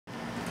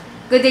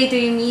Good day to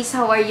you, Miss.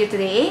 How are you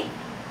today?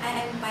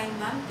 I am fine,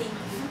 ma'am. Thank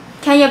you.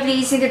 Can you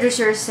please introduce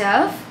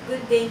yourself?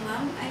 Good day,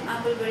 ma'am. I'm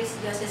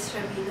Joseph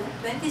Rabino,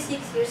 26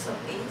 years of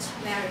age,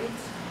 married,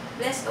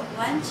 blessed of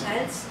one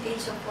child,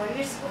 age of 4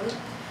 years old.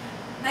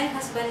 My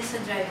husband is a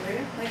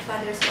driver. My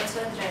father is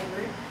also a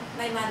driver.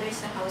 My mother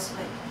is a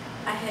housewife.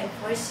 I have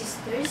 4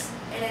 sisters,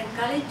 and I'm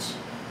college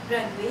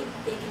graduate,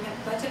 taking a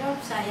Bachelor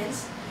of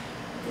Science,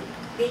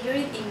 major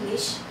in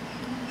English.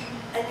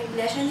 I'm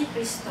Iglesia ni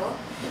Cristo,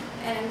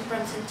 and I'm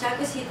from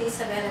Santiago City,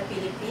 Isabela,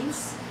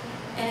 Philippines.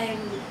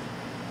 And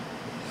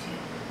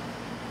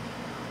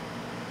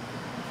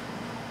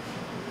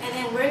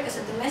I work as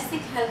a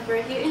domestic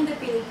helper here in the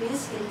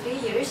Philippines in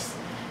 3 years.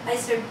 I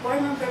serve 4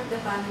 members of the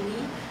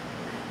family,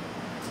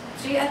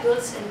 3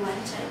 adults and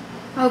 1 child.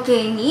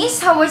 Okay,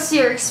 Miss, how was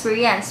your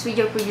experience with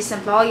your previous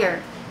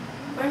employer?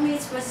 For me,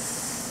 it was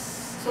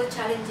so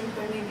challenging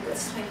for me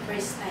because it's my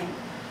first time.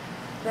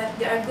 But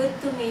they are good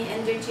to me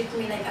and they treat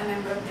me like a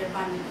member of their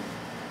family.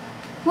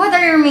 What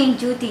are your main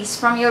duties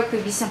from your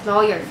previous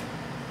employer?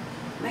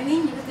 My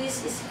main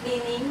duties is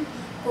cleaning,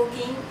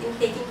 cooking, and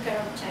taking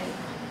care of child.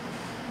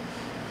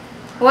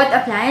 What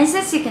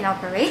appliances you can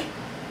operate?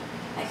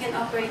 I can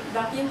operate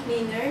vacuum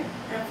cleaner,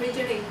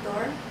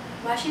 refrigerator,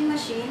 washing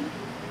machine.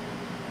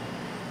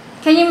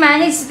 Can you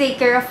manage to take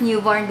care of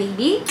newborn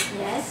baby?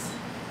 Yes.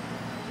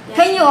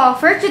 Can you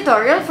offer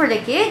tutorial for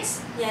the kids?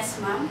 Yes,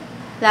 ma'am.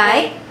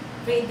 Like?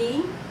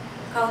 Reading,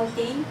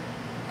 counting,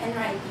 and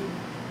writing.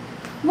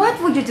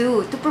 What would you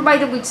do to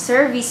provide a good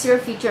service to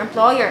your future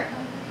employer?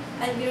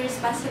 I'll be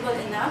responsible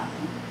enough,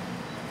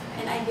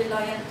 and I'll be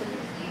loyal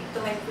to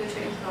my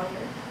future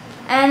employer.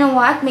 And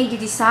what made you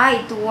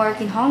decide to work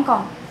in Hong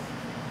Kong?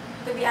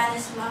 To be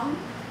honest, ma'am,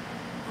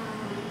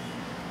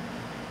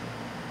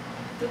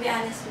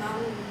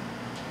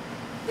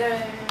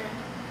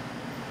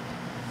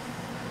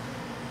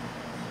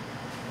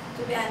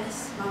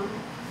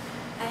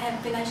 I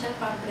have financial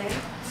problem,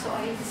 so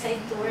I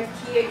decided to work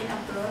here in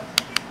abroad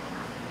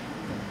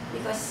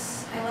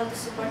because I want to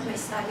support my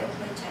study of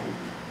my child.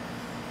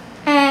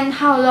 And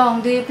how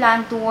long do you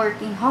plan to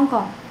work in Hong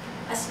Kong?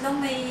 As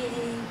long my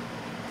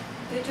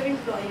future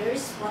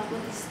employers want me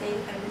to stay,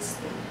 I will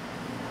stay.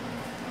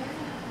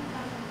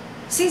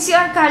 Since you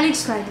are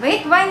college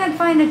graduate, why not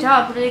find a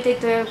job related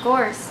to your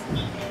course?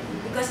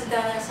 Because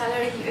the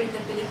salary here in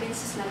the Philippines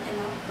is not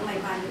enough to my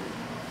family.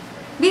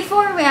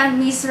 Before we end,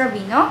 Ms.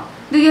 Rabino,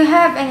 do you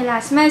have any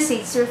last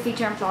message to your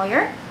future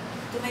employer?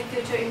 To my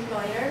future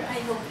employer,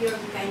 I hope you'll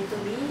be kind to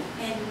me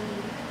and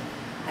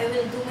I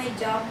will do my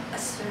job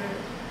as your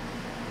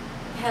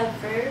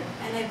helper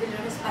and I will be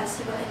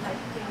responsible and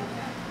help you.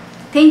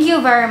 Thank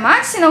you very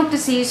much and hope to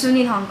see you soon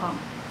in Hong Kong.